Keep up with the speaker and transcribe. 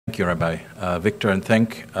you, Rabbi Victor, and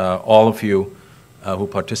thank all of you who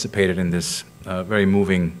participated in this very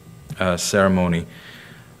moving ceremony.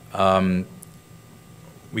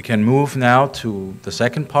 We can move now to the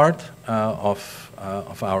second part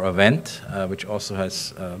of our event, which also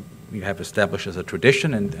has we have established as a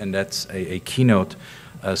tradition, and that's a keynote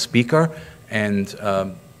speaker. And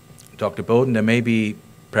Dr. Bowden, there may be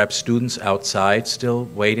perhaps students outside still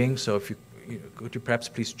waiting, so if you could you perhaps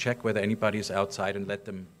please check whether anybody is outside and let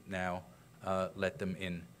them now let them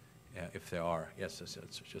in if there are. Yes,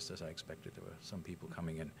 it's just as I expected. There were some people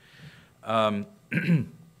coming in.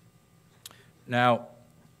 Now,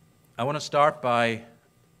 I want to start by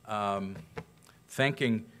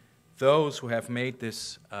thanking those who have made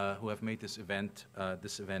this event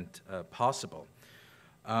possible.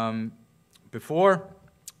 Before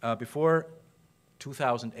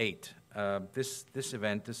 2008, this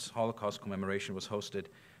event, this Holocaust commemoration, was hosted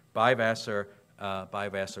by Vassar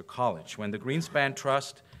College. When the Greenspan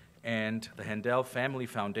Trust and the Handel Family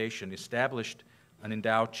Foundation established an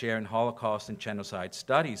endowed chair in Holocaust and Genocide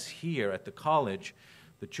Studies here at the college,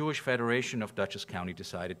 the Jewish Federation of Dutchess County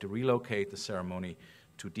decided to relocate the ceremony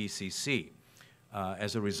to DCC.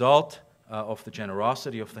 As a result of the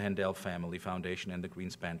generosity of the Handel Family Foundation and the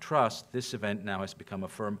Greenspan Trust, this event now has become a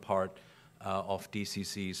firm part of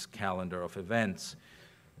DCC's calendar of events.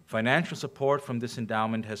 Financial support from this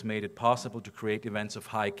endowment has made it possible to create events of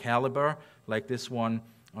high caliber like this one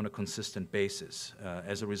on a consistent basis.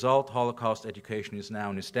 As a result, Holocaust education is now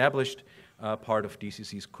an established part of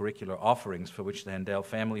DCC's curricular offerings, for which the Handel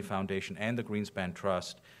Family Foundation and the Greenspan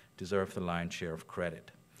Trust deserve the lion's share of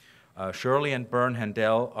credit. Shirley and Bern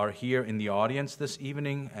Handel are here in the audience this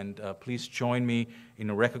evening, and please join me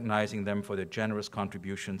in recognizing them for their generous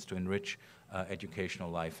contributions to enrich educational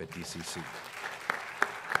life at DCC.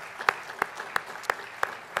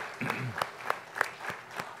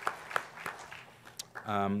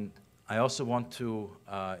 I also want to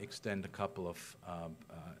extend a couple of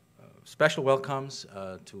special welcomes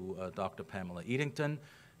to Dr. Pamela Edington,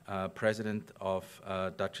 President of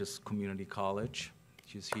Dutchess Community College.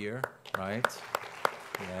 She's here, right?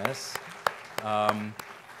 Yes.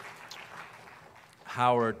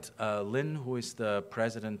 Howard Lin, who is the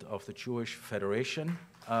President of the Jewish Federation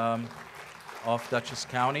of Dutchess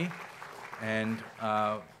County, and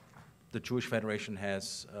the Jewish Federation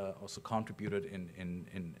has also contributed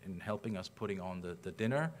in helping us putting on the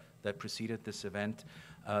dinner that preceded this event.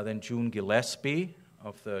 Then June Gillespie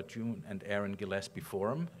of the June and Aaron Gillespie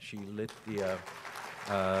Forum. She lit the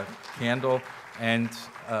candle and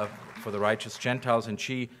for the Righteous Gentiles, and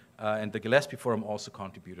she and the Gillespie Forum also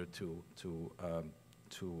contributed to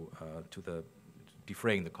the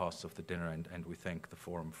defraying the costs of the dinner, and we thank the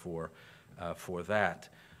forum for that.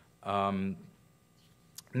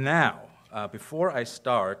 Now, before I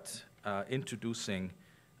start introducing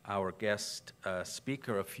our guest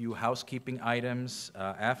speaker, a few housekeeping items.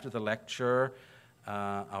 After the lecture,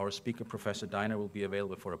 our speaker, Professor Dine, will be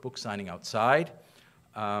available for a book signing outside,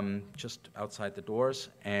 just outside the doors,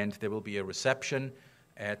 and there will be a reception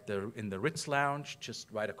in the Ritz Lounge, just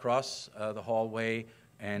right across the hallway.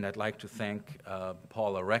 And I'd like to thank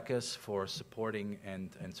Paula Reckes for supporting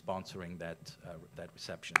and sponsoring that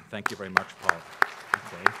reception. Thank you very much, Paul.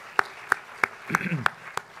 Okay.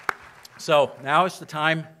 So now is the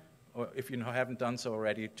time, or if you haven't done so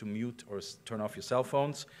already, to mute or turn off your cell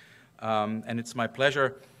phones. And it's my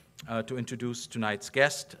pleasure to introduce tonight's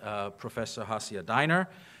guest, Professor Hasia Diner.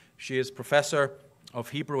 She is Professor of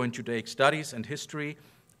Hebrew and Judaic Studies and History,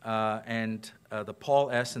 and the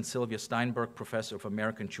Paul S. and Sylvia Steinberg Professor of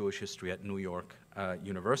American Jewish History at New York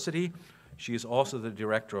University. She is also the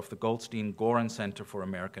director of the Goldstein-Goran Center for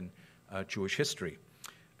American Jewish History.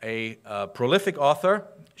 A prolific author,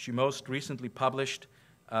 she most recently published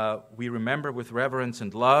We Remember with Reverence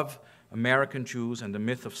and Love, American Jews and the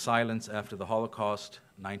Myth of Silence After the Holocaust,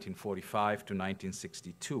 1945 to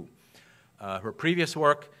 1962. Her previous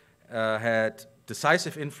work had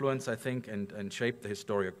decisive influence, I think, and shaped the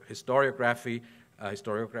historiography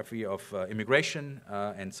of immigration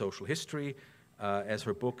and social history, as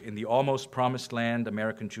her book In the Almost Promised Land,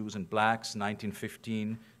 American Jews and Blacks,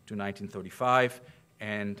 1915 to 1935,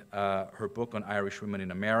 and her book on Irish women in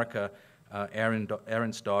America,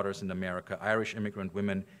 Aaron's Daughters in America, Irish Immigrant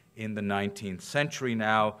Women in the 19th Century,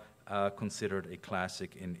 now considered a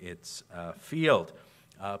classic in its field.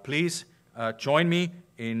 Please join me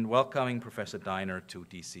in welcoming Professor Diner to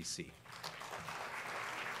DCC.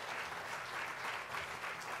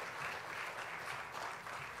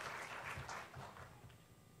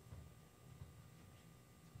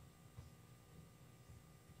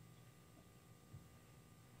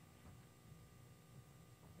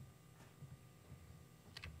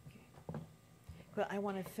 Well, I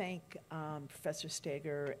want to thank Professor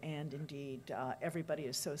Steger and indeed everybody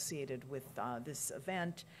associated with this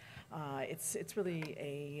event. It's really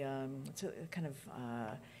it's a kind of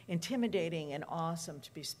intimidating and awesome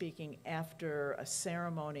to be speaking after a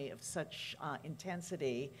ceremony of such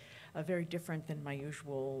intensity, very different than my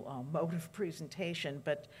usual mode of presentation,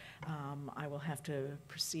 but I will have to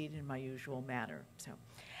proceed in my usual manner. So.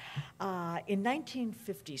 In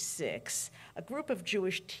 1956, a group of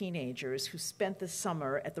Jewish teenagers who spent the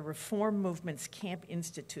summer at the Reform Movement's Camp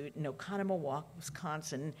Institute in Oconomowoc,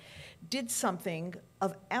 Wisconsin, did something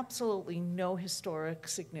of absolutely no historic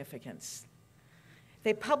significance.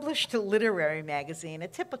 They published a literary magazine, a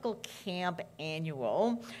typical camp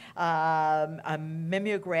annual, a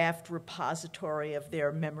mimeographed repository of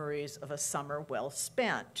their memories of a summer well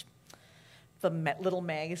spent. The little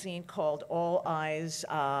magazine called All Eyes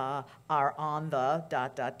Are on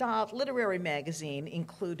the ... literary magazine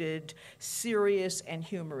included serious and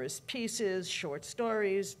humorous pieces, short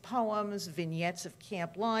stories, poems, vignettes of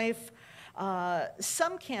camp life.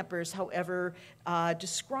 Some campers, however,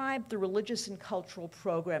 described the religious and cultural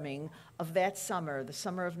programming of that summer, the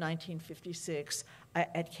summer of 1956,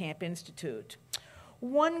 at Camp Institute.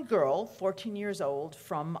 One girl, 14 years old,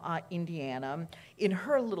 from Indiana, in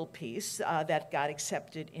her little piece that got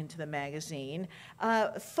accepted into the magazine,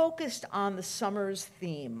 focused on the summer's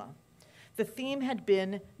theme. The theme had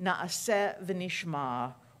been Na'aseh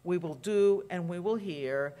v'nishma, we will do and we will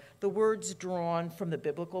hear, the words drawn from the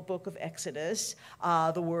biblical book of Exodus,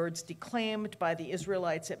 the words declaimed by the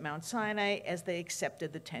Israelites at Mount Sinai as they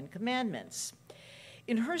accepted the Ten Commandments.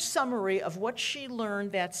 In her summary of what she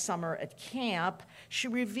learned that summer at camp, she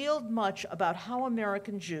revealed much about how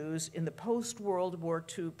American Jews in the post-World War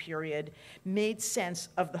II period made sense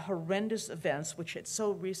of the horrendous events which had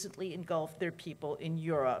so recently engulfed their people in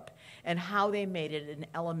Europe, and how they made it an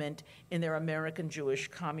element in their American Jewish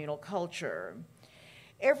communal culture.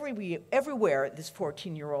 Everywhere, this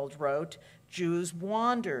 14-year-old wrote, Jews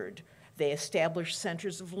wandered. They established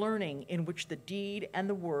centers of learning in which the deed and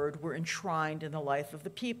the word were enshrined in the life of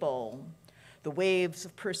the people. The waves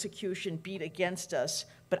of persecution beat against us,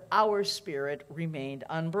 but our spirit remained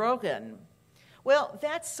unbroken. Well,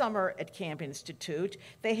 that summer at Camp Institute,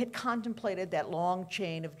 they had contemplated that long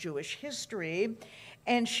chain of Jewish history,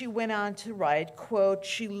 and she went on to write, quote,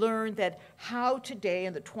 she learned that how today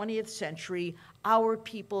in the 20th century, our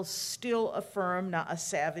people still affirm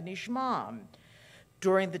Na'aseh v'nishma.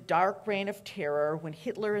 During the dark reign of terror, when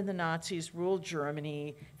Hitler and the Nazis ruled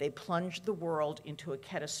Germany, they plunged the world into a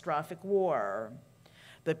catastrophic war.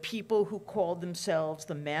 The people who called themselves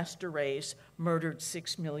the master race murdered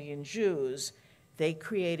 6 million Jews. They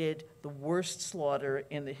created the worst slaughter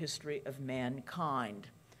in the history of mankind.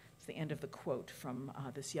 It's the end of the quote from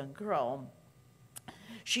this young girl.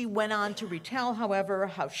 She went on to retell, however,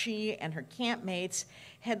 how she and her campmates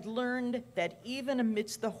had learned that even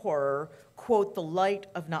amidst the horror, quote, the light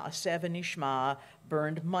of Na'aseh v'nishma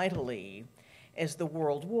burned mightily. As the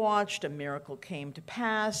world watched, a miracle came to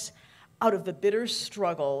pass. Out of the bitter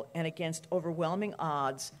struggle and against overwhelming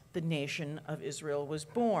odds, the nation of Israel was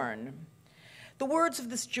born. The words of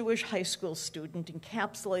this Jewish high school student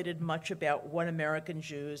encapsulated much about what American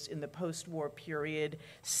Jews in the post-war period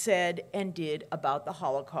said and did about the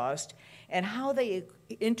Holocaust and how they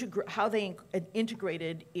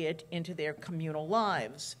integrated it into their communal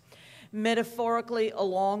lives. Metaphorically,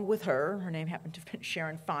 along with her name happened to have been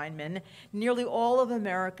Sharon Feynman, nearly all of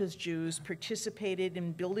America's Jews participated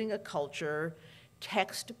in building a culture,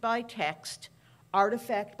 text by text,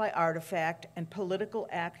 artifact by artifact, and political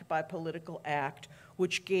act by political act,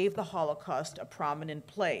 which gave the Holocaust a prominent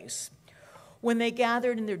place. When they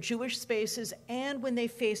gathered in their Jewish spaces and when they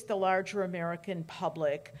faced the larger American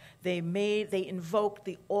public, they invoked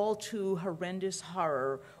the all too horrendous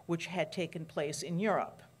horror which had taken place in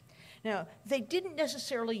Europe. Now, they didn't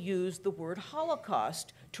necessarily use the word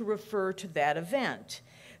Holocaust to refer to that event.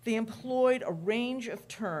 They employed a range of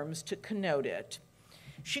terms to connote it.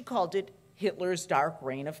 She called it Hitler's dark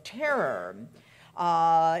reign of terror.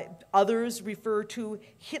 Others refer to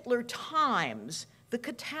Hitler times, the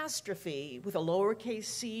catastrophe with a lowercase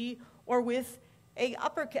c or with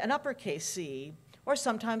an uppercase C, or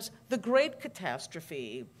sometimes the great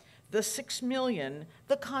catastrophe, the 6 million,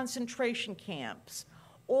 the concentration camps.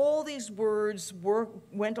 All these words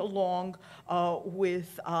went along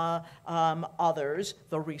with others,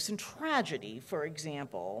 the recent tragedy, for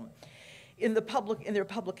example. In their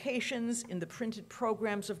publications, in the printed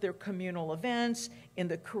programs of their communal events, in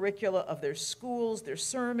the curricula of their schools, their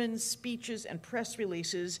sermons, speeches, and press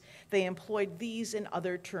releases, they employed these and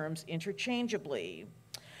other terms interchangeably.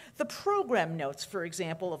 The program notes, for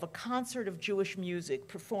example, of a concert of Jewish music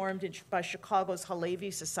performed by Chicago's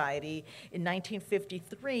Halevi Society in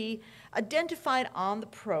 1953 identified on the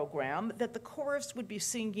program that the chorus would be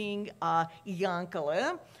singing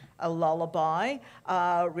Yankele, a lullaby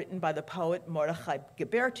written by the poet Mordechai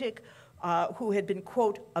Gebertik, who had been,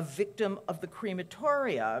 quote, a victim of the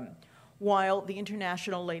crematoria, while the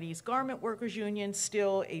International Ladies Garment Workers Union,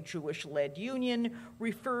 still a Jewish-led union,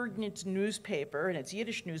 referred in its newspaper, in its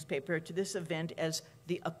Yiddish newspaper, to this event as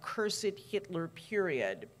the accursed Hitler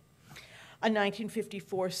period. A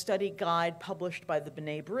 1954 study guide published by the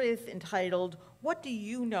B'nai B'rith entitled, "What Do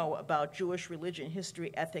You Know About Jewish Religion,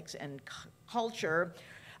 History, Ethics, and Culture?"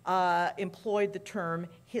 Employed the term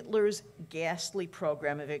Hitler's ghastly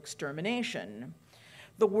program of extermination.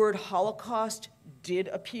 The word Holocaust did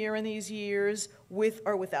appear in these years, with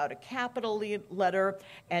or without a capital letter,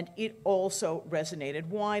 and it also resonated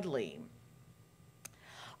widely.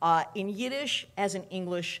 In Yiddish, as in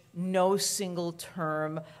English, no single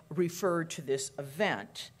term referred to this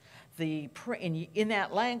event. In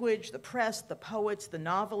that language, the press, the poets, the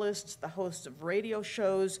novelists, the hosts of radio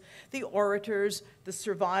shows, the orators, the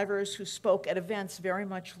survivors who spoke at events very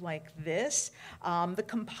much like this, the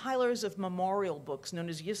compilers of memorial books known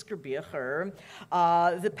as Yiskerbücher,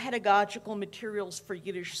 the pedagogical materials for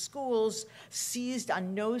Yiddish schools seized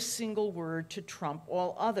on no single word to trump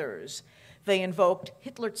all others. They invoked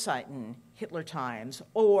Hitlerzeiten, Hitler times,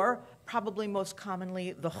 or probably most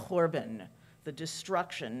commonly the Churban, the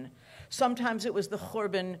destruction. Sometimes it was the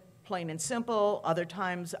Churban, plain and simple. Other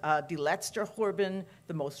times, die letzter Churban,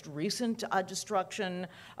 the most recent destruction,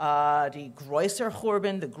 die größer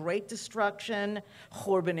Churban, the great destruction,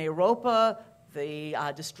 Churban Europa, the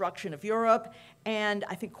destruction of Europe, and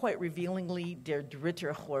I think quite revealingly, der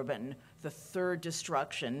dritter Churban, the third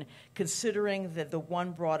destruction, considering that the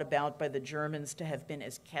one brought about by the Germans to have been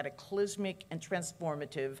as cataclysmic and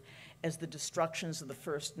transformative as the destructions of the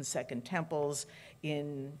first and second temples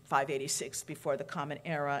in 586 before the Common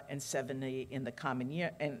Era and 70 in the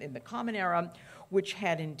Common Era, which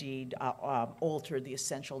had indeed altered the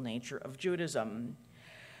essential nature of Judaism.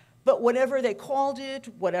 But whatever they called it,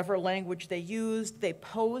 whatever language they used, they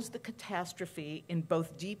posed the catastrophe in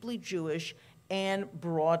both deeply Jewish and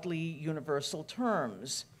broadly universal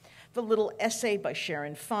terms. The little essay by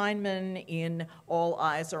Sharon Feynman in All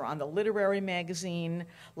Eyes Are on the Literary magazine,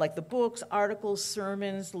 like the books, articles,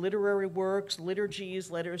 sermons, literary works, liturgies,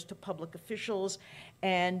 letters to public officials,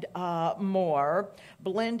 and more,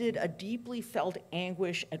 blended a deeply felt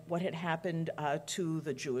anguish at what had happened to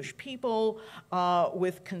the Jewish people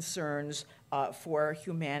with concerns for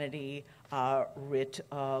humanity writ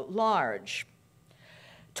large.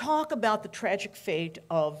 Talk about the tragic fate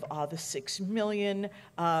of the 6 million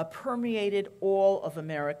permeated all of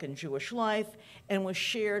American Jewish life and was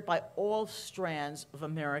shared by all strands of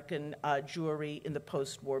American Jewry in the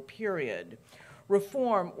post-war period.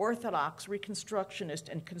 Reform, Orthodox, Reconstructionist,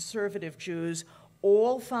 and conservative Jews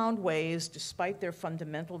all found ways, despite their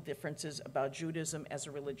fundamental differences about Judaism as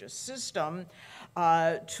a religious system,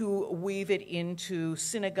 to weave it into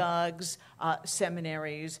synagogues,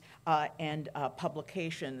 seminaries, and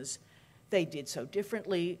publications. They did so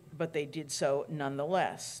differently, but they did so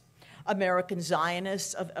nonetheless. American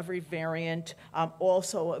Zionists of every variant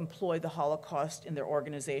also employed the Holocaust in their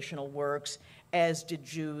organizational works, as did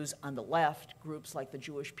Jews on the left, groups like the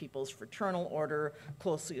Jewish People's Fraternal Order,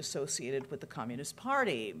 closely associated with the Communist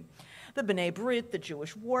Party. The B'nai B'rith, the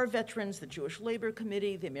Jewish War Veterans, the Jewish Labor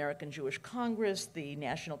Committee, the American Jewish Congress, the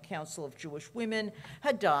National Council of Jewish Women,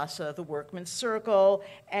 Hadassah, the Workmen's Circle,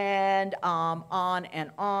 and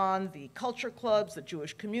on, the culture clubs, the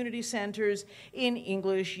Jewish community centers in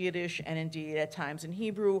English, Yiddish, and indeed at times in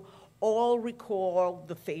Hebrew, all recall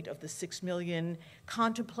the fate of the 6 million,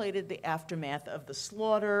 contemplated the aftermath of the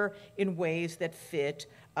slaughter in ways that fit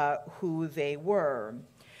who they were.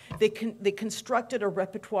 They constructed a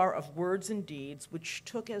repertoire of words and deeds which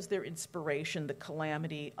took as their inspiration the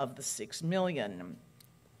calamity of the 6 million.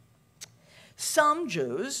 Some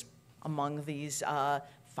Jews, among these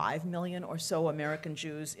 5 million or so American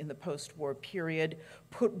Jews in the post-war period,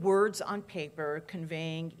 put words on paper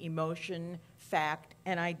conveying emotion, fact,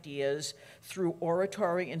 and ideas through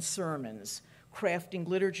oratory and sermons, crafting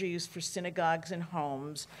liturgies for synagogues and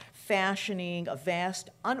homes, fashioning a vast,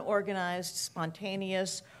 unorganized,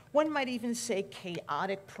 spontaneous, one might even say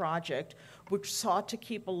chaotic project which sought to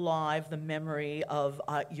keep alive the memory of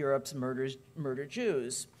Europe's murdered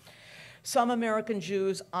Jews. Some American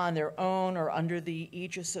Jews on their own or under the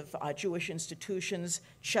aegis of Jewish institutions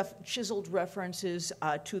chiseled references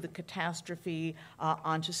to the catastrophe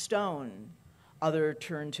onto stone. Others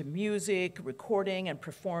turned to music, recording, and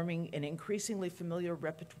performing an increasingly familiar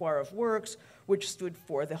repertoire of works which stood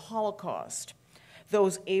for the Holocaust.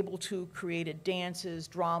 Those able to created dances,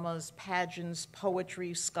 dramas, pageants,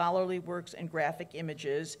 poetry, scholarly works, and graphic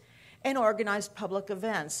images, and organized public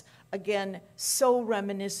events. Again, so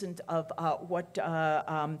reminiscent of what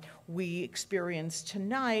we experienced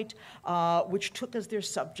tonight, which took as their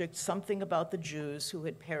subject something about the Jews who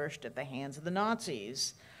had perished at the hands of the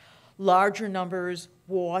Nazis. Larger numbers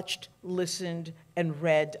watched, listened, and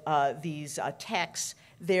read these texts,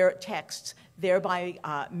 thereby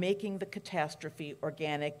making the catastrophe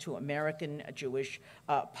organic to American Jewish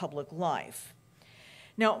public life.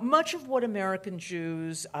 Now, much of what American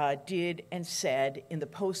Jews did and said in the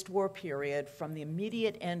post-war period, from the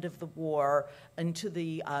immediate end of the war into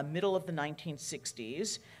the middle of the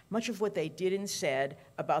 1960s, much of what they did and said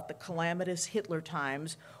about the calamitous Hitler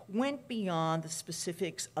times went beyond the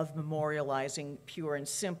specifics of memorializing pure and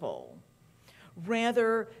simple.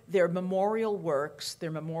 Rather, their memorial works,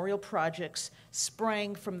 their memorial projects,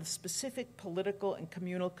 sprang from the specific political and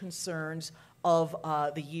communal concerns of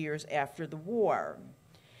the years after the war.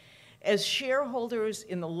 As shareholders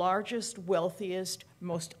in the largest, wealthiest,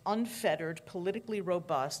 most unfettered, politically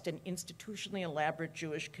robust, and institutionally elaborate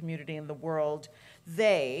Jewish community in the world,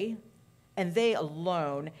 they, and they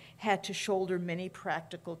alone, had to shoulder many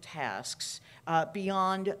practical tasks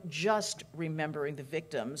beyond just remembering the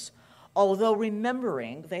victims, although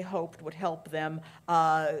remembering, they hoped, would help them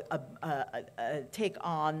take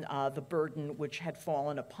on the burden which had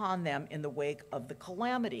fallen upon them in the wake of the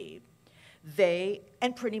calamity. They,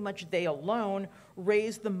 and pretty much they alone,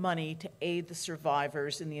 raised the money to aid the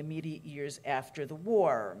survivors in the immediate years after the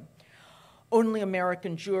war. Only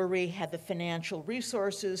American Jewry had the financial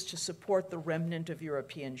resources to support the remnant of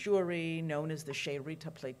European Jewry, known as the She'erita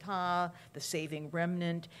Pleta, the saving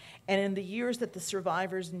remnant. And in the years that the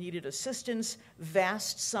survivors needed assistance,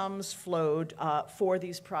 vast sums flowed for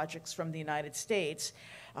these projects from the United States.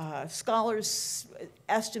 Scholars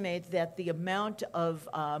estimate that the amount of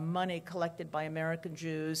money collected by American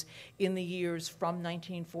Jews in the years from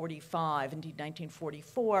 1945, indeed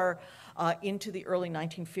 1944, into the early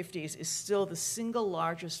 1950s is still the single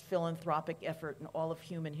largest philanthropic effort in all of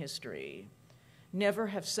human history. Never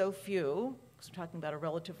have so few, because we're talking about a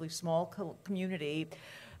relatively small community,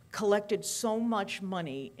 collected so much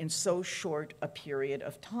money in so short a period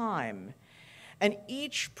of time. And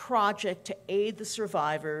each project to aid the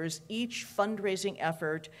survivors, each fundraising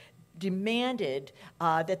effort demanded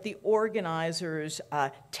that the organizers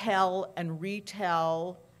tell and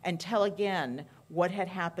retell and tell again what had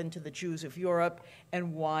happened to the Jews of Europe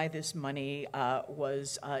and why this money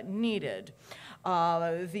was needed.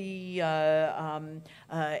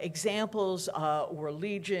 Examples were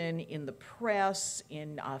legion in the press,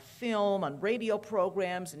 in film, on radio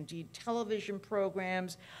programs, indeed television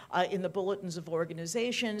programs, in the bulletins of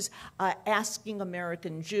organizations, asking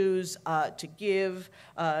American Jews to give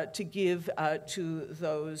to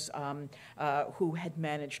those who had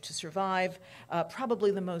managed to survive.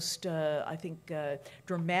 Probably the most, I think,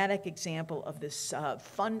 dramatic example of this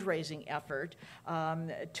fundraising effort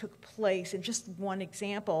took place, and just one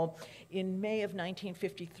example, in May of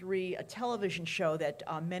 1953, a television show that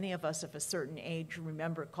many of us of a certain age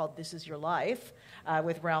remember called This Is Your Life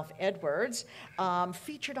with Ralph Edwards,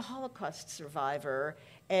 featured a Holocaust survivor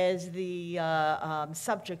as the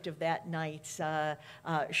subject of that night's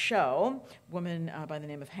show, a woman by the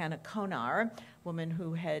name of Hannah Konar, woman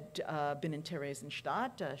who had been in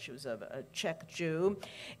Theresienstadt. She was a Czech Jew.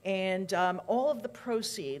 And all of the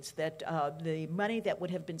proceeds that the money that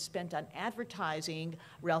would have been spent on advertising,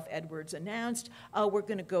 Ralph Edwards announced, were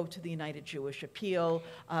going to go to the United Jewish Appeal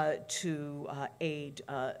to aid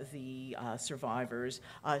the survivors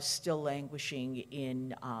still languishing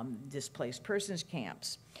in displaced persons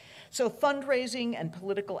camps. So fundraising and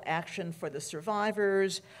political action for the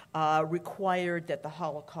survivors required that the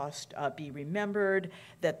Holocaust be remembered,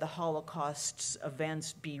 that the Holocaust's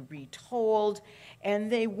events be retold, and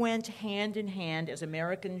they went hand in hand as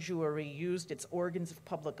American Jewry used its organs of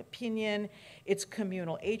public opinion, its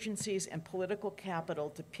communal agencies, and political capital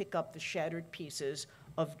to pick up the shattered pieces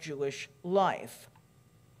of Jewish life.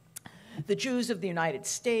 The Jews of the United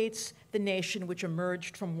States, the nation which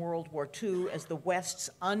emerged from World War II as the West's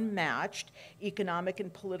unmatched economic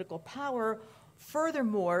and political power,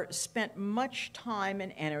 furthermore spent much time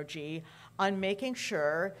and energy on making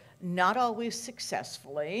sure, not always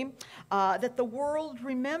successfully, that the world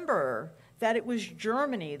remember that it was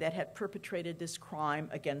Germany that had perpetrated this crime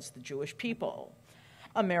against the Jewish people.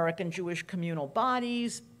 American Jewish communal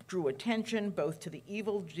bodies, drew attention both to the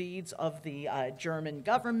evil deeds of the German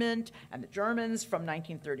government and the Germans from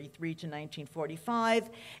 1933 to 1945,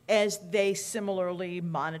 as they similarly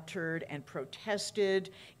monitored and protested,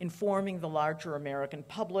 informing the larger American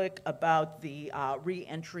public about the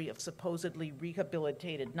re-entry of supposedly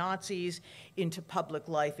rehabilitated Nazis into public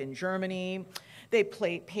life in Germany. They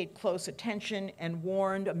paid close attention and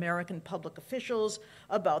warned American public officials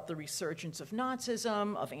about the resurgence of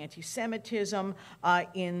Nazism, of anti-Semitism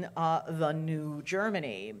in the new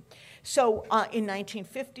Germany. So in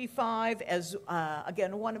 1955, as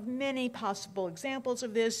again, one of many possible examples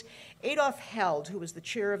of this, Adolf Held, who was the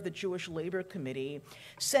chair of the Jewish Labor Committee,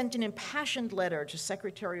 sent an impassioned letter to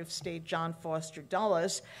Secretary of State John Foster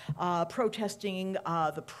Dulles protesting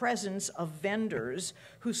the presence of vendors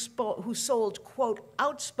who sold, quote,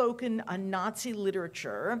 outspoken Nazi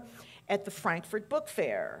literature at the Frankfurt Book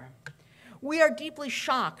Fair. We are deeply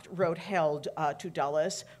shocked, wrote Held to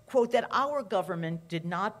Dulles, quote, that our government did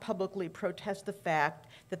not publicly protest the fact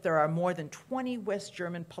that there are more than 20 West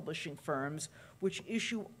German publishing firms which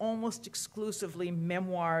issue almost exclusively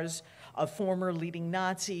memoirs of former leading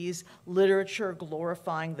Nazis, literature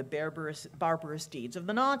glorifying the barbarous deeds of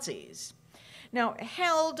the Nazis. Now,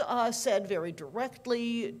 Held said very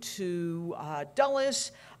directly to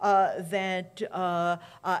Dulles that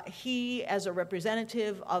he, as a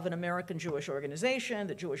representative of an American Jewish organization,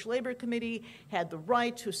 the Jewish Labor Committee, had the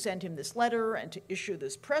right to send him this letter and to issue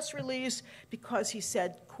this press release because he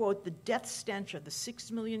said, quote, the death stench of the 6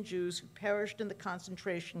 million Jews who perished in the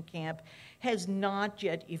concentration camp has not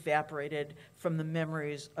yet evaporated from the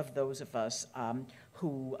memories of those of us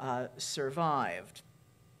who survived.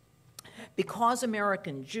 Because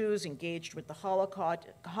American Jews engaged with the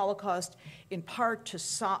Holocaust in part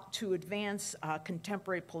to advance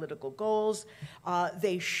contemporary political goals,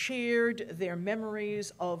 they shared their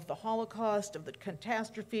memories of the Holocaust, of the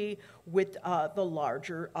catastrophe, with the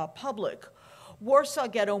larger public. Warsaw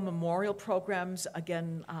Ghetto memorial programs,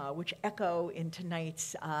 again, which echo in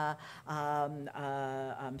tonight's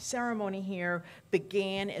ceremony here,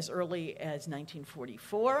 began as early as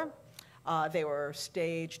 1944. They were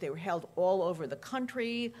held all over the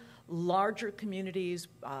country. Larger communities,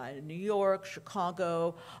 New York,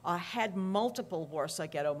 Chicago, had multiple Warsaw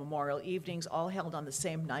Ghetto memorial evenings, all held on the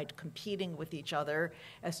same night, competing with each other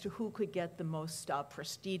as to who could get the most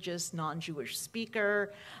prestigious non-Jewish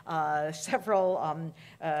speaker. New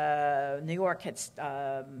York had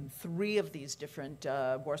 3 of these different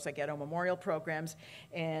Warsaw Ghetto memorial programs,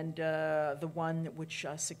 and the one which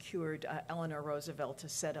secured Eleanor Roosevelt to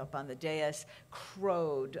set up on the dais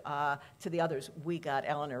crowed to the others, "We got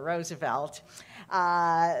Eleanor Roosevelt."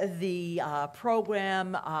 The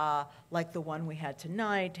program, like the one we had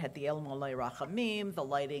tonight, had the El Molei Rachamim, the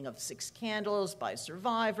lighting of 6 candles by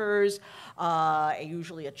survivors,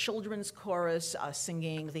 usually a children's chorus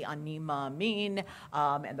singing the Ani Ma'amin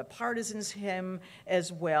and the Partisans hymn,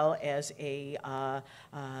 as well as the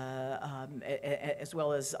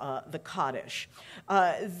Kaddish.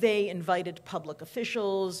 They invited public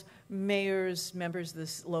officials, mayors, members of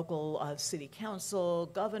the local city council,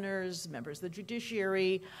 governors, members of the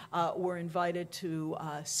judiciary were invited to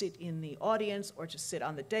sit in the audience or to sit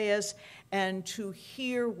on the dais and to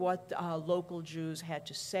hear what local Jews had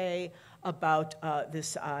to say about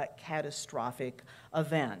this catastrophic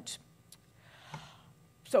event.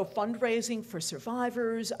 So fundraising for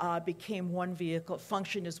survivors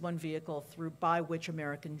functioned as one vehicle by which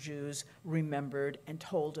American Jews remembered and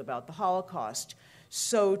told about the Holocaust.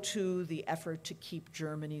 So too the effort to keep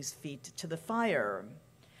Germany's feet to the fire.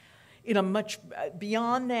 In a much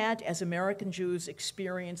beyond that, as American Jews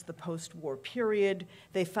experienced the post-war period,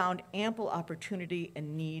 they found ample opportunity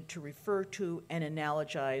and need to refer to and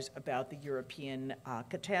analogize about the European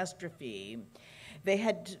catastrophe. They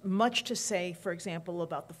had much to say, for example,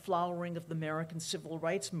 about the flowering of the American civil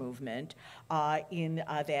rights movement in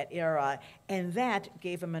that era, and that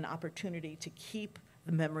gave them an opportunity to keep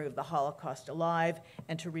the memory of the Holocaust alive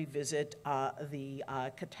and to revisit the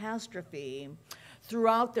catastrophe.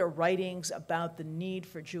 Throughout their writings about the need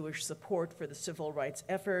for Jewish support for the civil rights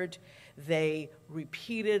effort, they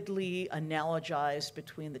repeatedly analogized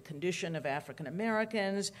between the condition of African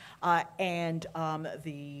Americans and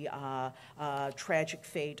the tragic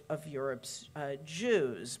fate of Europe's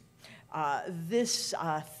Jews. This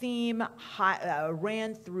theme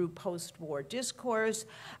ran through post-war discourse,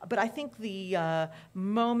 but I think the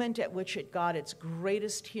moment at which it got its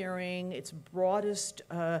greatest hearing, its broadest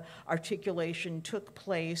articulation took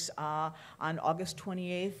place on August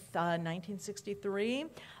 28th, 1963,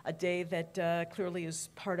 a day that clearly is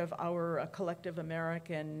part of our collective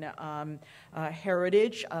American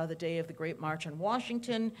heritage, the day of the Great March on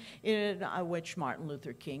Washington, in which Martin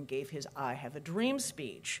Luther King gave his I Have a Dream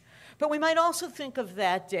speech. But we might also think of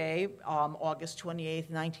that day, August 28,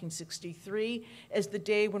 1963, as the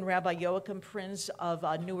day when Rabbi Joachim Prinz of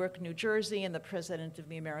Newark, New Jersey, and the president of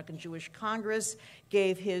the American Jewish Congress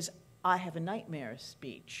gave his I Have a Nightmare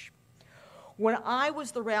speech. When I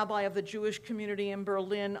was the rabbi of the Jewish community in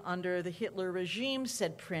Berlin under the Hitler regime,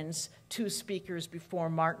 said Prinz, two speakers before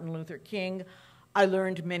Martin Luther King, I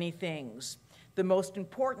learned many things. The most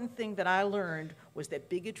important thing that I learned was that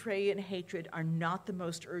bigotry and hatred are not the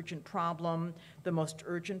most urgent problem. The most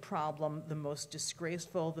urgent problem, the most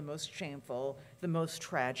disgraceful, the most shameful, the most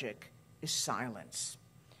tragic is silence.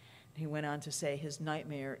 He went on to say his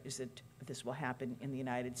nightmare is that this will happen in the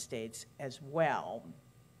United States as well.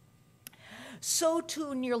 So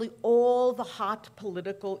too, nearly all the hot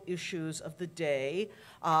political issues of the day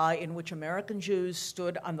in which American Jews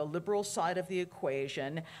stood on the liberal side of the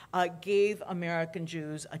equation gave American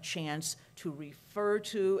Jews a chance to refer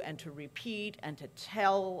to and to repeat and to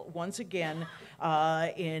tell once again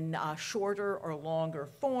in shorter or longer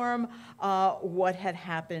form what had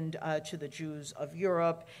happened to the Jews of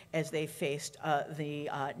Europe as they faced the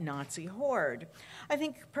Nazi horde. I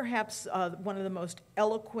think perhaps one of the most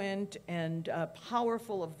eloquent and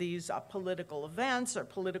powerful of these political events or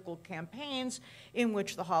political campaigns in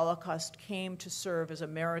which the Holocaust came to serve as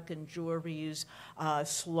American Jewry's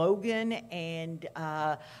slogan and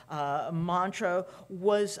mantra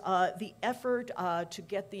was the effort to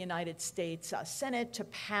get the United States Senate to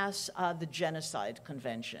pass the Genocide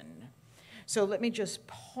Convention. So let me just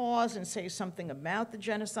pause and say something about the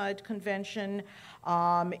Genocide Convention.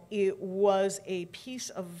 It was a piece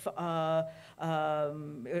of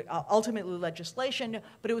ultimately legislation,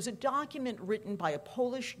 but it was a document written by a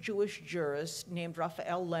Polish Jewish jurist named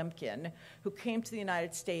Raphael Lemkin, who came to the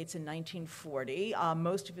United States in 1940.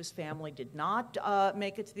 Most of his family did not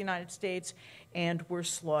make it to the United States and were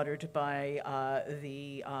slaughtered by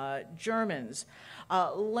the Germans.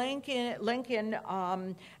 Lincoln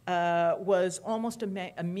was almost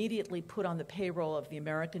immediately put on the payroll of the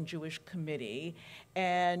American Jewish Committee,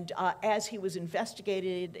 and as he was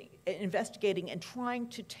investigating and trying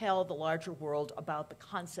to tell the larger world about the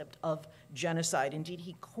concept of genocide, indeed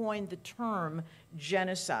he coined the term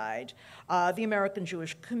genocide, the American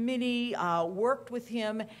Jewish Committee worked with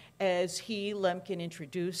him as Lemkin,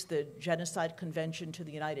 introduced the Genocide Convention to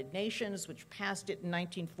the United Nations, which passed it in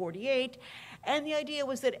 1948, and the idea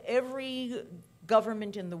was that every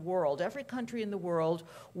government in the world, every country in the world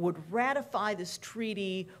would ratify this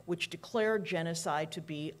treaty which declared genocide to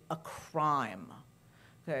be a crime.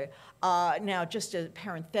 Okay. Now, just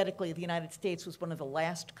parenthetically, the United States was one of the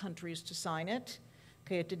last countries to sign it.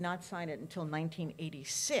 Okay, it did not sign it until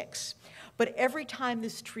 1986. But every time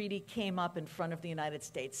this treaty came up in front of the United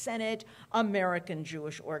States Senate, American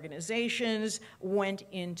Jewish organizations went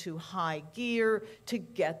into high gear to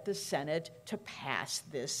get the Senate to pass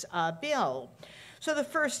this bill. So the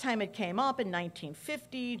first time it came up in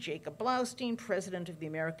 1950, Jacob Blaustein, president of the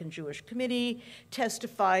American Jewish Committee,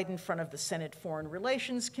 testified in front of the Senate Foreign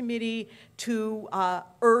Relations Committee to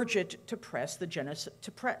urge it to pass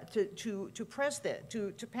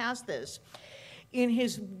this. In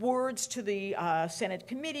his words to the Senate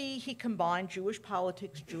committee, he combined Jewish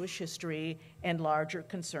politics, Jewish history, and larger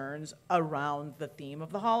concerns around the theme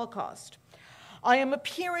of the Holocaust. I am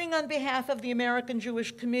appearing on behalf of the American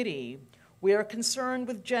Jewish Committee. We are concerned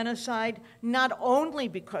with genocide not only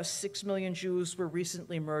because 6 million Jews were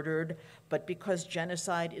recently murdered, but because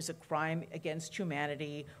genocide is a crime against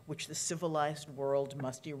humanity which the civilized world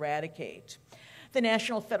must eradicate. The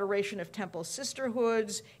National Federation of Temple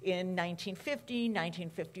Sisterhoods in 1950,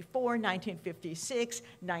 1954, 1956,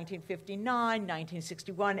 1959,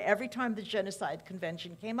 1961, every time the Genocide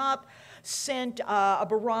Convention came up, sent a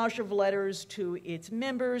barrage of letters to its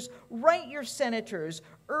members. Write your senators,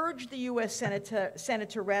 urge the U.S. Senate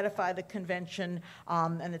to ratify the convention,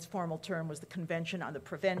 and its formal term was the Convention on the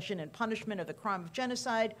Prevention and Punishment of the Crime of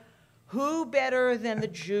Genocide. Who better than the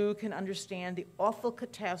Jew can understand the awful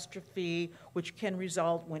catastrophe which can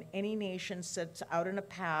result when any nation sets out on a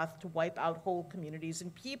path to wipe out whole communities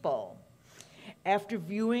and people? After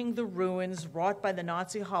viewing the ruins wrought by the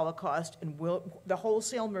Nazi Holocaust and the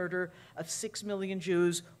wholesale murder of 6 million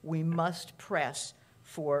Jews, we must press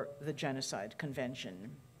for the Genocide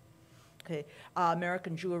Convention. Okay.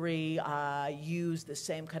 American Jewry used the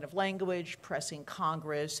same kind of language, pressing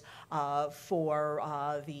Congress for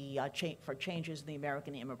changes in the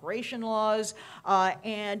American immigration laws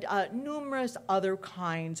and numerous other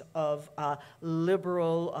kinds of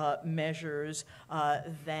liberal measures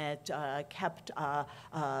that kept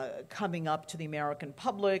coming up to the American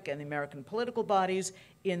public and the American political bodies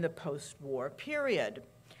in the post-war period.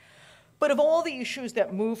 But of all the issues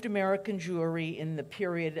that moved American Jewry in the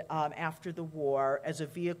period after the war as a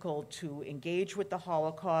vehicle to engage with the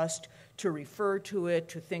Holocaust, to refer to it,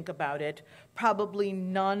 to think about it, probably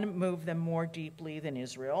none moved them more deeply than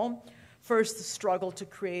Israel. First, the struggle to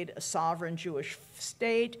create a sovereign Jewish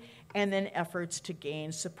state, and then efforts to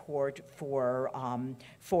gain support for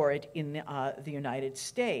it in the United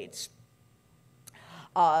States.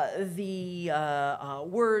 The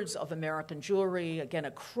words of American Jewry, again,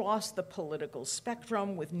 across the political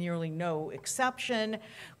spectrum, with nearly no exception,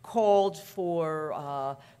 called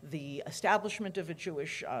for the establishment of a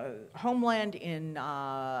Jewish homeland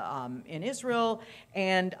in Israel,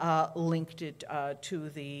 and linked it to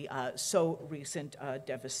the so recent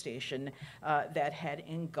devastation that had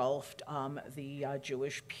engulfed the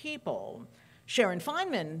Jewish people. Sharon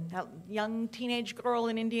Feynman, a young teenage girl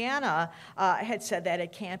in Indiana, had said that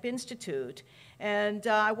at Camp Institute. And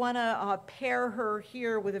I want to pair her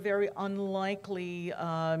here with a very unlikely,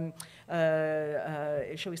 shall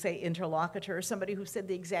we say, interlocutor, somebody who said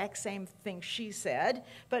the exact same thing she said,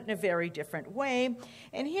 but in a very different way.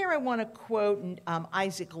 And here I want to quote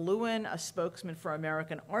Isaac Lewin, a spokesman for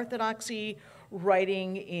American Orthodoxy,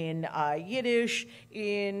 writing in Yiddish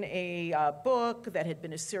in a book that had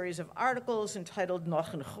been a series of articles entitled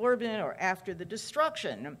Noch en Churban, or After the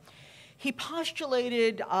Destruction. He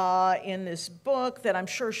postulated in this book that I'm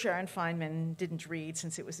sure Sharon Feynman didn't read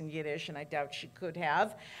since it was in Yiddish, and I doubt she could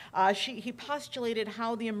have. He postulated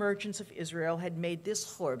how the emergence of Israel had made this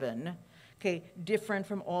Churban, okay, different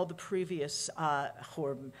from all the previous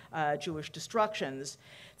Jewish destructions.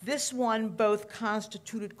 This one both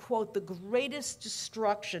constituted, quote, the greatest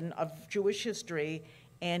destruction of Jewish history,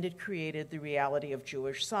 and it created the reality of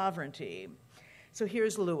Jewish sovereignty. So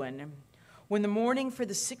here's Lewin. When the mourning for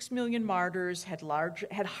the 6 million martyrs had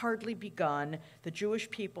hardly begun, the Jewish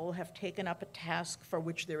people have taken up a task for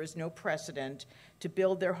which there is no precedent, to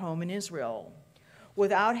build their home in Israel.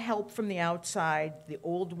 Without help from the outside, the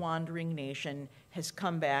old wandering nation has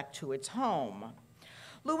come back to its home.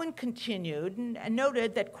 Lewin continued and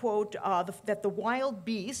noted that, quote, that the wild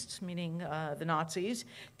beasts, meaning the Nazis,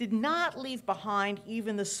 did not leave behind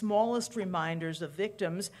even the smallest reminders of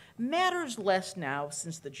victims, matters less now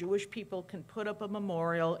since the Jewish people can put up a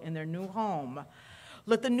memorial in their new home.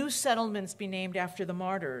 Let the new settlements be named after the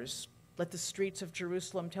martyrs. Let the streets of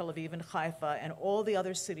Jerusalem, Tel Aviv, and Haifa, and all the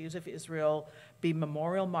other cities of Israel be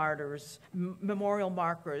memorial markers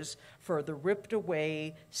for the ripped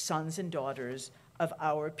away sons and daughters of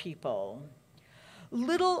our people.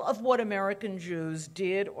 Little of what American Jews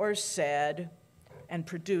did or said and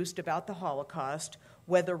produced about the Holocaust,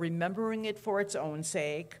 whether remembering it for its own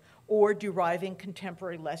sake or deriving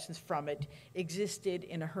contemporary lessons from it, existed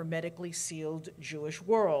in a hermetically sealed Jewish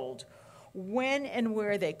world. When and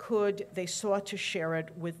where they could, they sought to share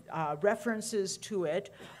it with references to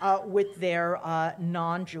it with their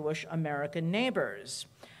non-Jewish American neighbors.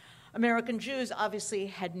 American Jews obviously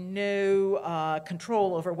had no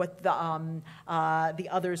control over what the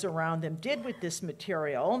others around them did with this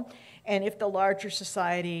material, and if the larger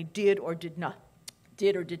society did or did not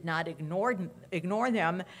ignore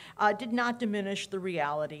them, did not diminish the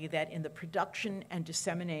reality that in the production and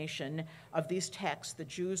dissemination of these texts, the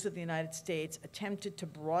Jews of the United States attempted to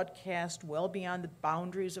broadcast well beyond the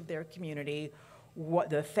boundaries of their community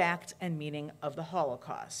the facts and meaning of the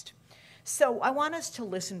Holocaust. So I want us to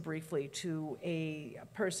listen briefly to a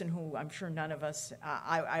person who I'm sure none of us,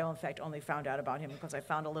 I in fact only found out about him because I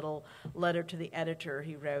found a little letter to the editor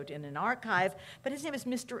he wrote in an archive, but his name is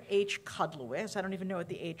Mr. H. Kudlowitz. I don't even know what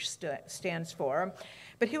the H stands for,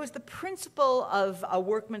 but he was the principal of a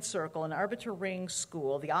workman's circle, an arbiter ring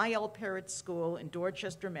school, the I.L. Parrott School in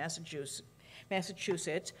Dorchester, Massachusetts.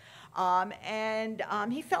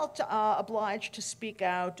 And he felt obliged to speak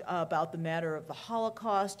out about the matter of the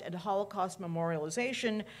Holocaust and Holocaust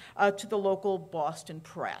memorialization to the local Boston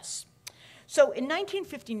press. So in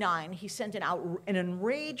 1959, he sent an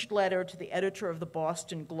enraged letter to the editor of the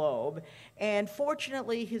Boston Globe, and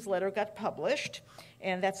fortunately his letter got published,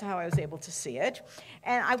 and that's how I was able to see it.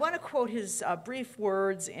 And I want to quote his brief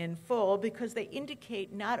words in full because they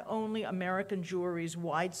indicate not only American Jewry's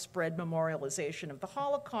widespread memorialization of the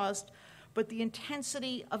Holocaust, but the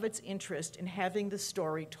intensity of its interest in having the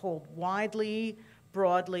story told widely,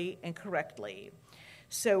 broadly, and correctly.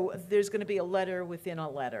 So there's going to be a letter within a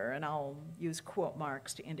letter, and I'll use quote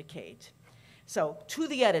marks to indicate. So, to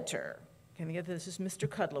the editor, this is Mr.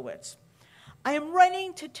 Kudlowitz. I am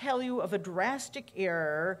writing to tell you of a drastic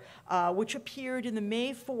error which appeared in the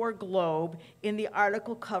May 4 Globe in the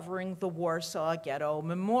article covering the Warsaw Ghetto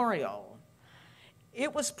Memorial.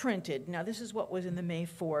 It was printed, now this is what was in the May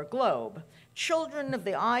 4 Globe. Children of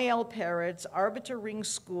the IL Parrots Arbiter Ring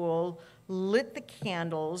School lit the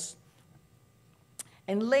candles,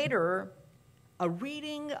 and later a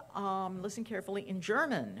reading, listen carefully, in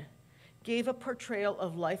German, gave a portrayal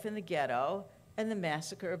of life in the ghetto and the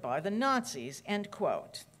massacre by the Nazis, end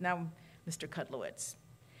quote. Now, Mr. Kudlowitz,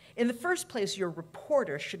 in the first place, your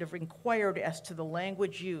reporter should have inquired as to the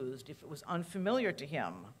language used if it was unfamiliar to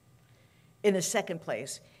him. In the second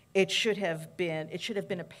place, it should have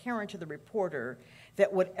been apparent to the reporter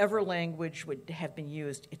that whatever language would have been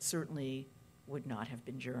used, it certainly would not have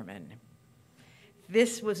been German.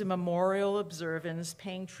 This was a memorial observance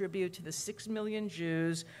paying tribute to the 6 million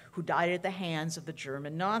Jews who died at the hands of the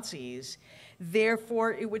German Nazis.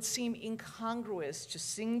 Therefore, it would seem incongruous to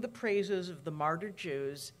sing the praises of the martyred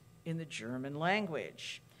Jews in the German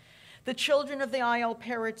language. The children of the IL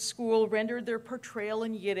Parrot School rendered their portrayal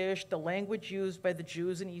in Yiddish, the language used by the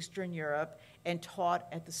Jews in Eastern Europe, and taught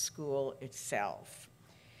at the school itself.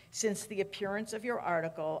 Since the appearance of your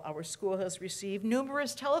article, our school has received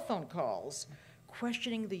numerous telephone calls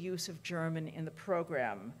questioning the use of German in the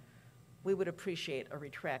program. We would appreciate a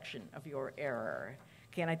retraction of your error.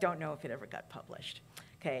 Okay, and I don't know if it ever got published.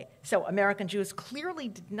 Okay, so American Jews clearly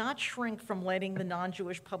did not shrink from letting the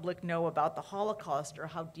non-Jewish public know about the Holocaust or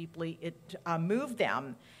how deeply it moved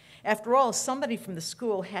them. After all, somebody from the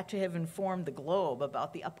school had to have informed the Globe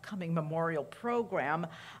about the upcoming memorial program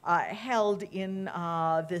held in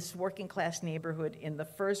this working-class neighborhood in the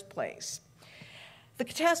first place. The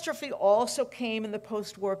catastrophe also came in the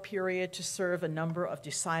post-war period to serve a number of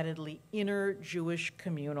decidedly inner Jewish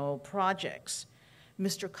communal projects.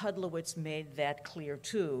 Mr. Kudlowitz made that clear,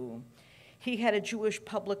 too. He had a Jewish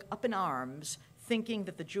public up in arms, thinking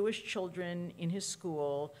that the Jewish children in his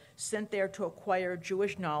school, sent there to acquire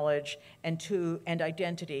Jewish knowledge and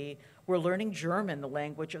identity, were learning German, the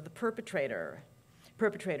language of the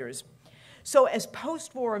perpetrators. So as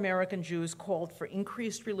post-war American Jews called for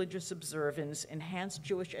increased religious observance, enhanced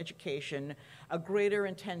Jewish education, a greater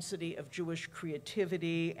intensity of Jewish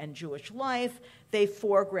creativity and Jewish life, they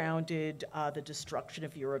foregrounded the destruction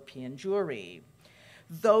of European Jewry.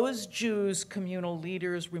 Those Jews' communal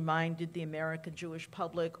leaders reminded the American Jewish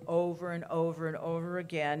public over and over and over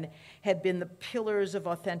again had been the pillars of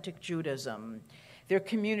authentic Judaism. Their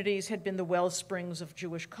communities had been the wellsprings of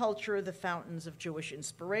Jewish culture, the fountains of Jewish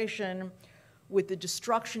inspiration. With the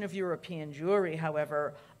destruction of European Jewry,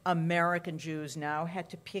 however, American Jews now had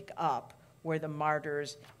to pick up where the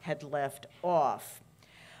martyrs had left off.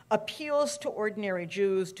 Appeals to ordinary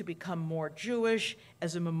Jews to become more Jewish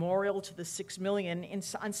as a memorial to the 6 million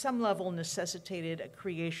on some level necessitated a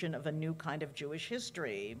creation of a new kind of Jewish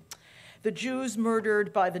history. The Jews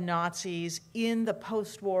murdered by the Nazis in the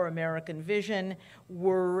post-war American vision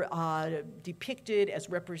were depicted as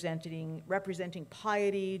representing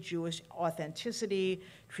piety, Jewish authenticity,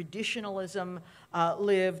 traditionalism,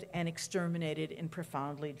 lived and exterminated in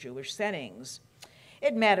profoundly Jewish settings.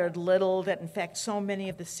 It mattered little that, in fact, so many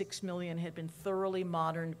of the 6 million had been thoroughly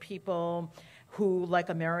modern people who, like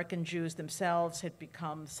American Jews themselves, had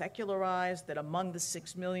become secularized, that among the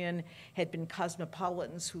 6 million had been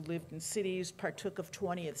cosmopolitans who lived in cities, partook of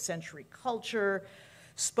 20th century culture,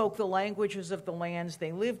 spoke the languages of the lands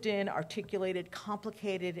they lived in, articulated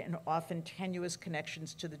complicated and often tenuous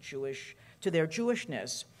connections to their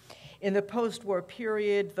Jewishness. In the post-war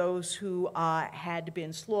period, those who had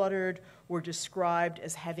been slaughtered were described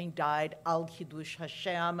as having died al Kiddush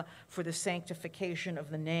Hashem, for the sanctification of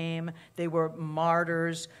the name. They were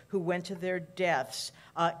martyrs who went to their deaths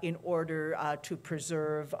in order to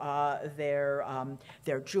preserve their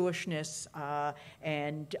Jewishness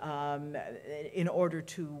and in order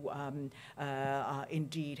to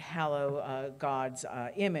indeed hallow God's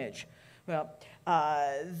image. Well,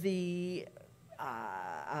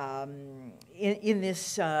 in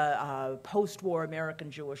this post-war American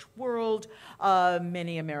Jewish world,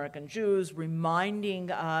 many American Jews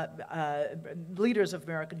leaders of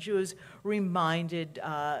American Jews reminded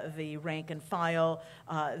the rank and file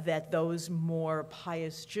that those more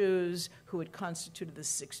pious Jews who had constituted the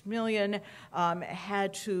 6 million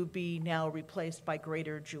had to be now replaced by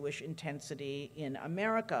greater Jewish intensity in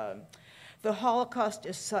America. The Holocaust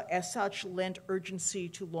as such lent urgency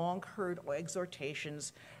to long-heard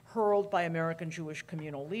exhortations hurled by American Jewish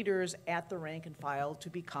communal leaders at the rank and file to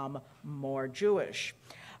become more Jewish.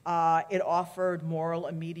 It offered moral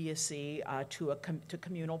immediacy to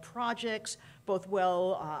communal projects, both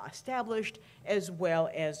well established as well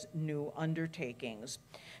as new undertakings.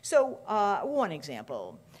 So one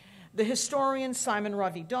example. The historian Simon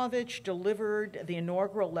Ravidovich delivered the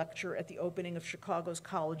inaugural lecture at the opening of Chicago's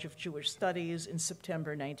College of Jewish Studies in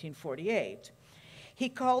September 1948. He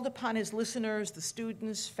called upon his listeners, the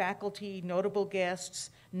students, faculty, notable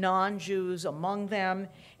guests, non-Jews among them,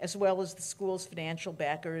 as well as the school's financial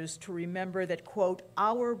backers, to remember that, quote,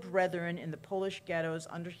 our brethren in the Polish ghettos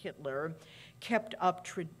under Hitler kept up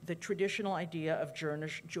the traditional idea of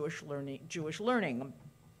Jewish learning.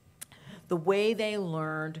 The way they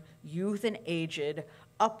learned, youth and aged,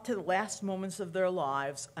 up to the last moments of their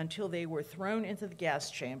lives until they were thrown into the gas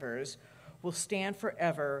chambers, will stand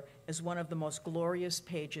forever as one of the most glorious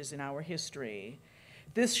pages in our history.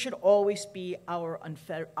 This should always be our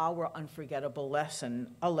unforgettable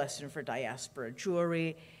lesson, a lesson for diaspora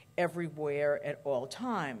Jewry everywhere at all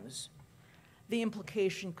times. The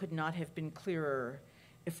implication could not have been clearer.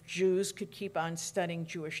 If Jews could keep on studying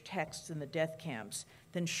Jewish texts in the death camps,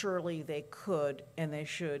 then surely they could and they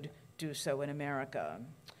should do so in America.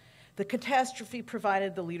 The catastrophe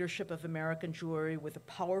provided the leadership of American Jewry with a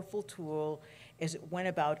powerful tool as it went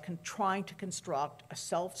about trying to construct a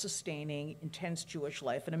self-sustaining, intense Jewish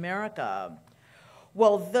life in America.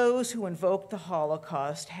 While those who invoked the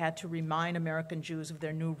Holocaust had to remind American Jews of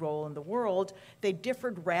their new role in the world, they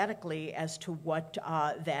differed radically as to what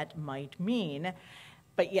that might mean.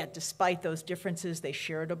 But yet, despite those differences, they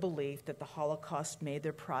shared a belief that the Holocaust made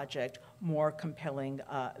their project more compelling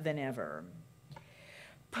than ever.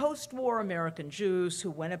 Post-war American Jews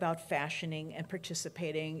who went about fashioning and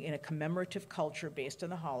participating in a commemorative culture based on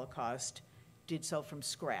the Holocaust did so from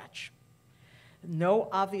scratch. No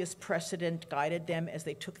obvious precedent guided them as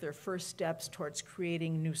they took their first steps towards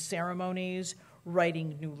creating new ceremonies,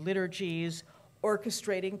 writing new liturgies,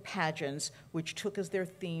 orchestrating pageants which took as their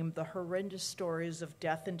theme the horrendous stories of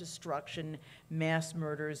death and destruction, mass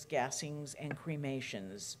murders, gassings, and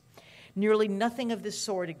cremations. Nearly nothing of this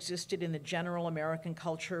sort existed in the general American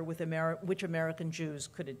culture which American Jews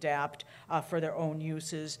could adapt for their own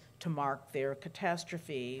uses to mark their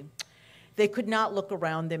catastrophe. They could not look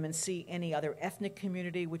around them and see any other ethnic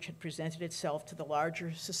community which had presented itself to the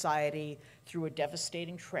larger society through a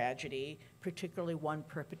devastating tragedy, particularly one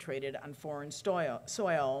perpetrated on foreign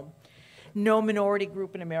soil. No minority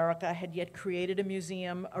group in America had yet created a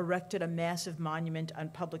museum, erected a massive monument on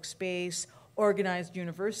public space, organized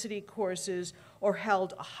university courses, or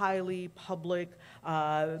held a highly public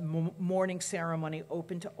mourning ceremony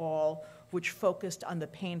open to all, which focused on the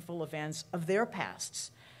painful events of their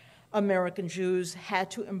pasts. American Jews had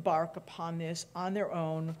to embark upon this on their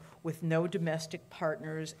own with no domestic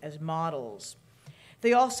partners as models.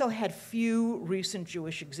 They also had few recent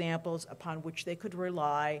Jewish examples upon which they could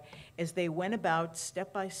rely as they went about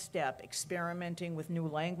step by step experimenting with new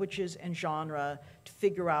languages and genre to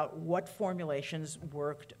figure out what formulations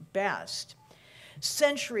worked best.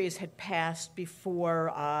 Centuries had passed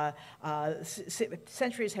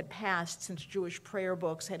since Jewish prayer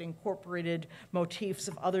books had incorporated motifs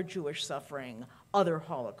of other Jewish suffering, other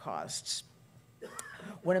Holocausts.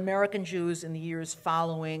 When American Jews in the years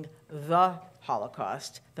following the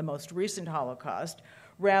Holocaust, the most recent Holocaust,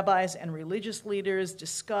 rabbis and religious leaders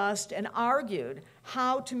discussed and argued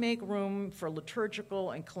how to make room for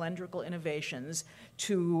liturgical and calendrical innovations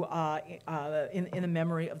in the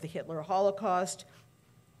memory of the Hitler Holocaust.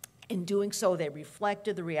 In doing so, they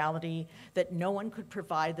reflected the reality that no one could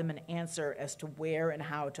provide them an answer as to where and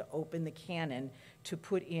how to open the canon to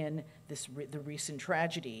put in the recent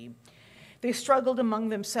tragedy. They struggled among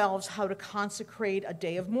themselves how to consecrate a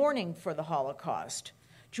day of mourning for the Holocaust.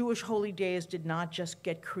 Jewish holy days did not just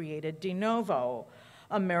get created de novo.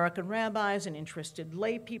 American rabbis and interested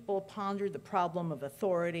lay people pondered the problem of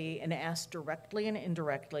authority and asked directly and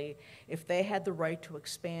indirectly if they had the right to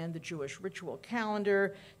expand the Jewish ritual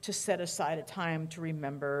calendar to set aside a time to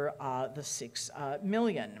remember the 6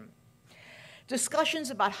 million.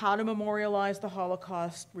 Discussions about how to memorialize the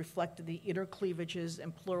Holocaust reflected the intercleavages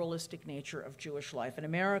and pluralistic nature of Jewish life in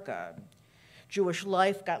America. Jewish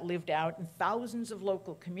life got lived out in thousands of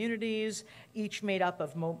local communities, each made up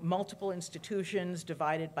of multiple institutions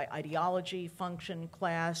divided by ideology, function,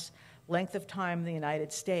 class, length of time in the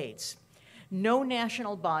United States. No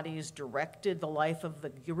national bodies directed the life of the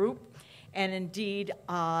group, and indeed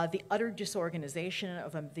the utter disorganization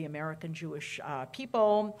of the American Jewish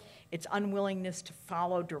people, its unwillingness to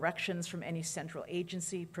follow directions from any central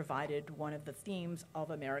agency provided one of the themes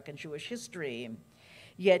of American Jewish history.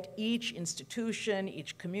 Yet each institution,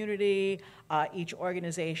 each community, each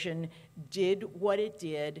organization did what it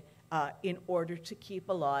did in order to keep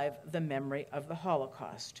alive the memory of the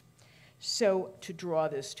Holocaust. So to draw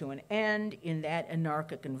this to an end in that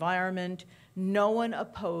anarchic environment, no one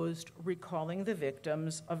opposed recalling the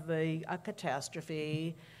victims of the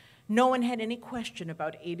catastrophe. No one had any question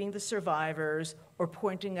about aiding the survivors or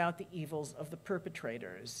pointing out the evils of the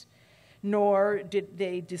perpetrators. Nor did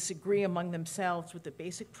they disagree among themselves with the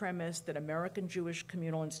basic premise that American Jewish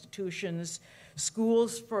communal institutions,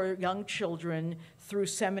 schools for young children, through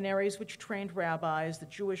seminaries which trained rabbis, the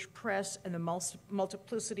Jewish press, and the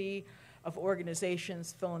multiplicity of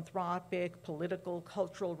organizations, philanthropic, political,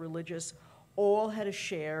 cultural, religious, all had a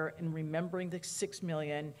share in remembering the 6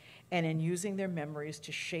 million and in using their memories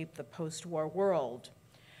to shape the post-war world.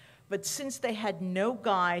 But since they had no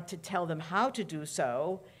guide to tell them how to do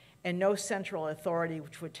so, and no central authority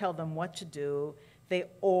which would tell them what to do, they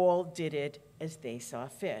all did it as they saw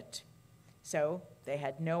fit. So they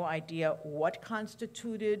had no idea what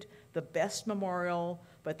constituted the best memorial,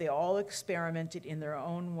 but they all experimented in their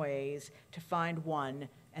own ways to find one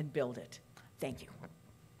and build it. Thank you.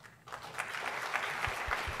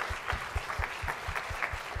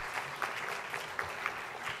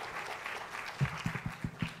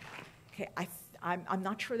 Okay, I'm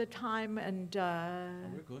not sure the time, and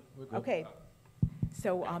We're good. We're good. okay.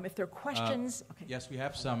 So if there are questions, okay. Yes, we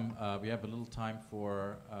have some. We have a little time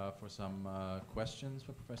for some questions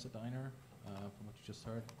for Professor Diner from what you just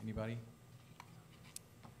heard. Anybody?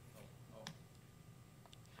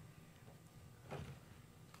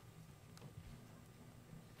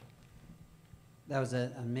 That was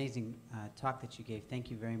an amazing talk that you gave. Thank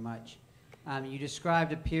you very much. You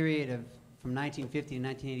described a period from 1950 to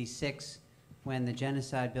 1986 when the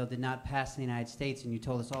genocide bill did not pass in the United States, and you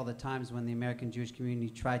told us all the times when the American Jewish community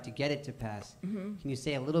tried to get it to pass. Mm-hmm. Can you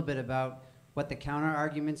say a little bit about what the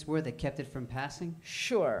counter-arguments were that kept it from passing?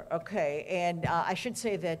 Sure, okay. And I should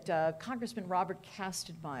say that Congressman Robert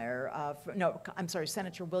Kastenmeier,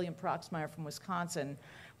 Senator William Proxmire from Wisconsin,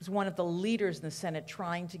 was one of the leaders in the Senate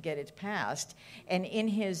trying to get it passed. And in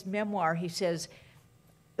his memoir, he says,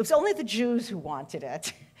 it was only the Jews who wanted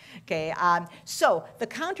it. Okay, so the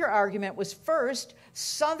counter-argument was, first,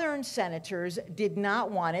 Southern senators did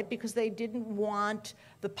not want it because they didn't want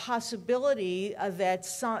the possibility that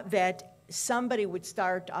somebody would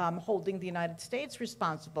start holding the United States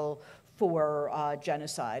responsible for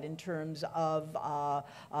genocide in terms of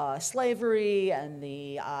slavery and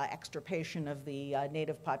the extirpation of the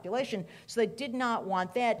native population. So they did not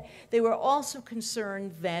want that. They were also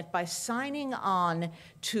concerned that by signing on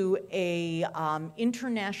to a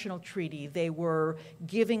international treaty, they were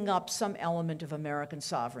giving up some element of American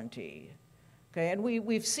sovereignty. Okay, and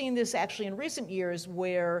we've seen this actually in recent years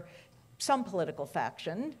where some political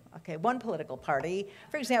faction, okay, one political party,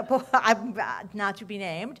 for example, not to be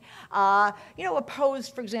named,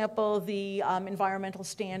 opposed, for example, the environmental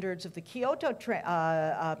standards of the Kyoto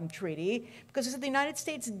Treaty because the United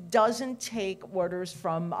States doesn't take orders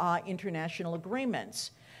from international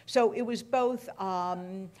agreements. So it was both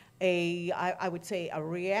I would say, a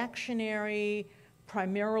reactionary,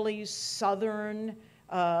 primarily Southern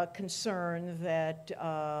concern that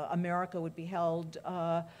America would be held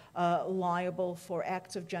liable for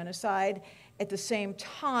acts of genocide, at the same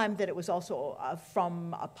time that it was also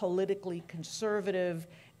from a politically conservative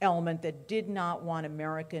element that did not want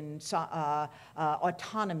American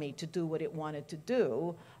autonomy to do what it wanted to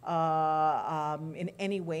do in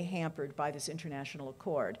any way hampered by this international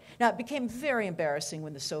accord. Now, it became very embarrassing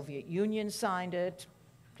when the Soviet Union signed it.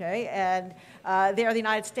 Okay, and the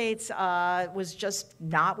United States was just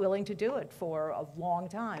not willing to do it for a long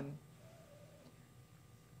time.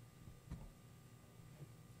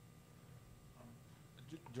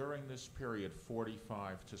 During this period,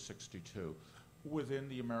 45 to 62, within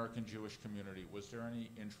the American Jewish community, was there any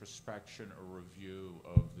introspection or review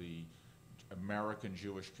of the American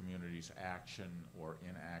Jewish community's action or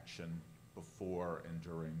inaction before and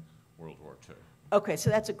during World War II? Okay, so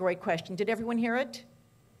that's a great question. Did everyone hear it?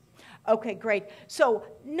 Okay, great. So,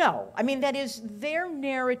 no. I mean, that is their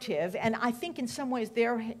narrative, and I think in some ways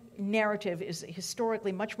their narrative is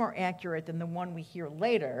historically much more accurate than the one we hear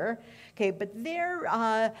later. Okay, but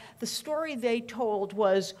the story they told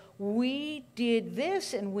was, we did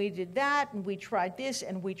this, and we did that, and we tried this,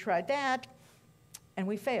 and we tried that, and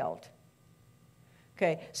we failed.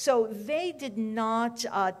 Okay, so they did not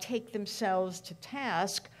take themselves to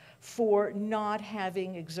task for not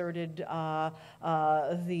having exerted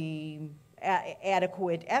the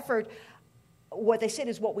adequate effort. What they said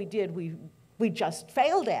is what we did, we just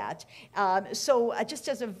failed at. So just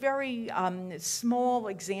as a very small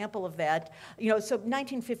example of that, so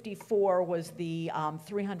 1954 was the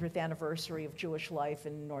 300th anniversary of Jewish life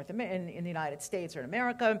in in the United States or in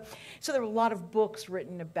America. So there were a lot of books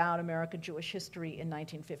written about American Jewish history in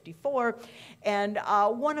 1954, and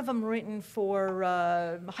one of them written for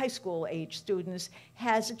high school age students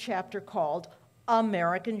has a chapter called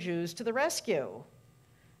American Jews to the Rescue.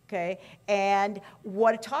 Okay, and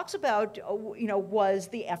what it talks about, was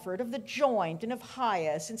the effort of the Joint and of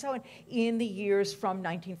Hasia and so on in the years from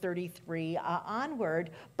 1933 onward,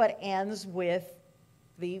 but ends with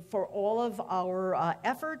for all of our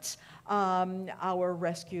efforts, our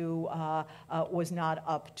rescue was not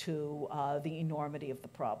up to the enormity of the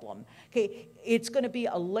problem. Okay, it's going to be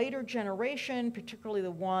a later generation, particularly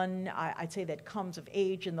the one I'd say that comes of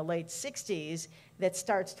age in the late 60s, that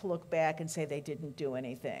starts to look back and say they didn't do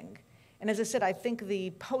anything. And as I said, I think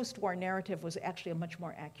the post-war narrative was actually a much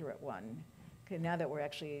more accurate one. Okay, now that we're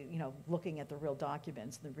actually, looking at the real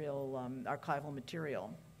documents, the real archival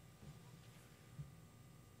material.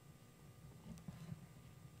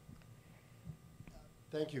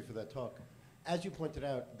 Thank you for that talk. As you pointed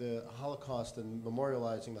out, the Holocaust and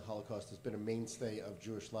memorializing the Holocaust has been a mainstay of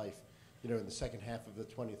Jewish life, in the second half of the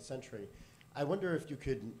 20th century. I wonder if you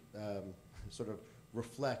could sort of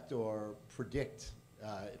reflect or predict,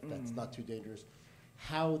 if that's not too dangerous,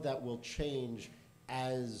 how that will change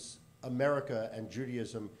as America and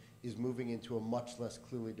Judaism is moving into a much less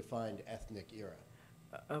clearly defined ethnic era.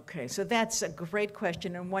 Okay, so that's a great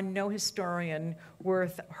question, and one no historian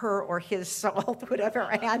worth her or his salt would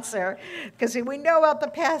ever answer, because we know about the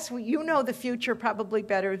past, you know the future probably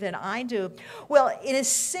better than I do. Well, in a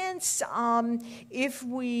sense, if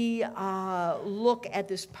we look at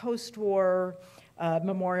this post-war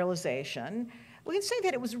memorialization, we can say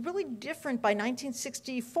that it was really different by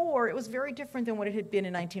 1964. It was very different than what it had been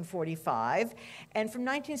in 1945. And from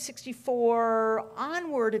 1964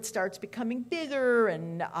 onward, it starts becoming bigger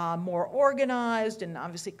and more organized, and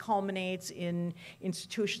obviously culminates in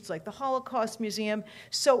institutions like the Holocaust Museum.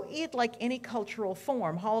 So it, like any cultural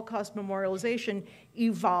form, Holocaust memorialization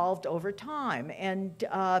evolved over time. And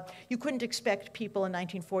you couldn't expect people in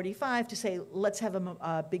 1945 to say, let's have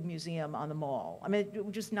a big museum on the mall. I mean, it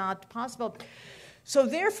was just not possible. So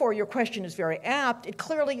therefore, your question is very apt. It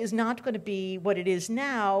clearly is not going to be what it is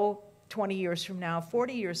now, 20 years from now,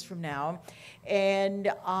 40 years from now. And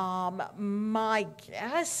my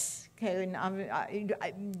guess, okay, and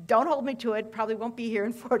don't hold me to it, probably won't be here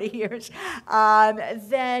in 40 years,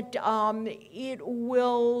 that it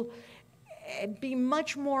will be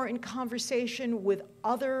much more in conversation with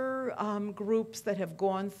other groups that have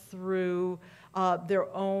gone through their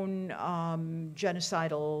own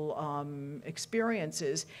genocidal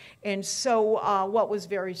experiences. And so what was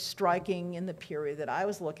very striking in the period that I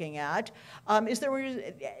was looking at is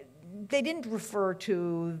they didn't refer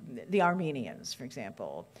to the Armenians, for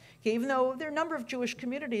example. Okay, even though there are a number of Jewish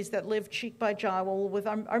communities that live cheek by jowl with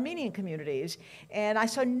Armenian communities. And I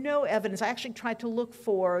saw no evidence. I actually tried to look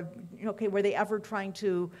for, were they ever trying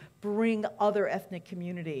to bring other ethnic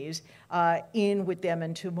communities in with them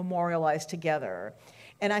and to memorialize together.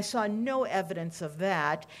 And I saw no evidence of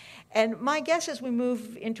that. And my guess is we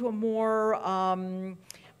move into a more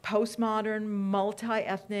postmodern,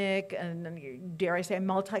 multi-ethnic, and dare I say,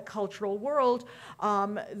 multicultural world,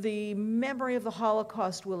 the memory of the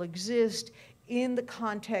Holocaust will exist in the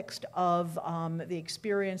context of the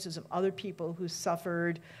experiences of other people who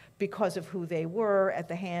suffered because of who they were at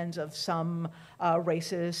the hands of some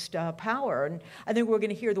racist power. And I think we're going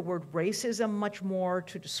to hear the word racism much more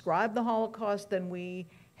to describe the Holocaust than we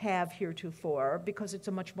have heretofore, because it's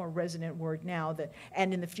a much more resonant word now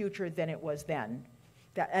and in the future than it was then.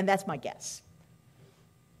 And that's my guess.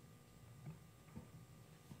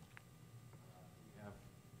 We have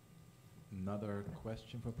another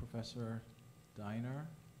question for Professor Diner.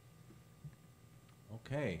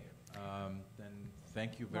 Okay, then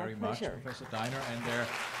thank you very much, Professor Diner. And there,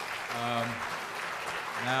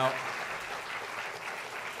 now,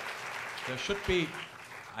 there should be,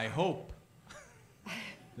 I hope,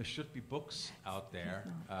 there should be books out there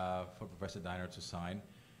for Professor Diner to sign.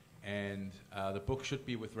 And the book should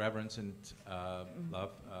be with reverence and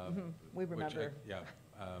love. We remember.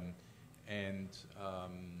 And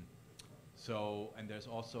there's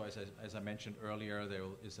also, as I mentioned earlier, there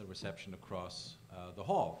is a reception across the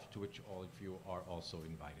hall, to which all of you are also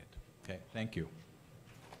invited. Okay, thank you.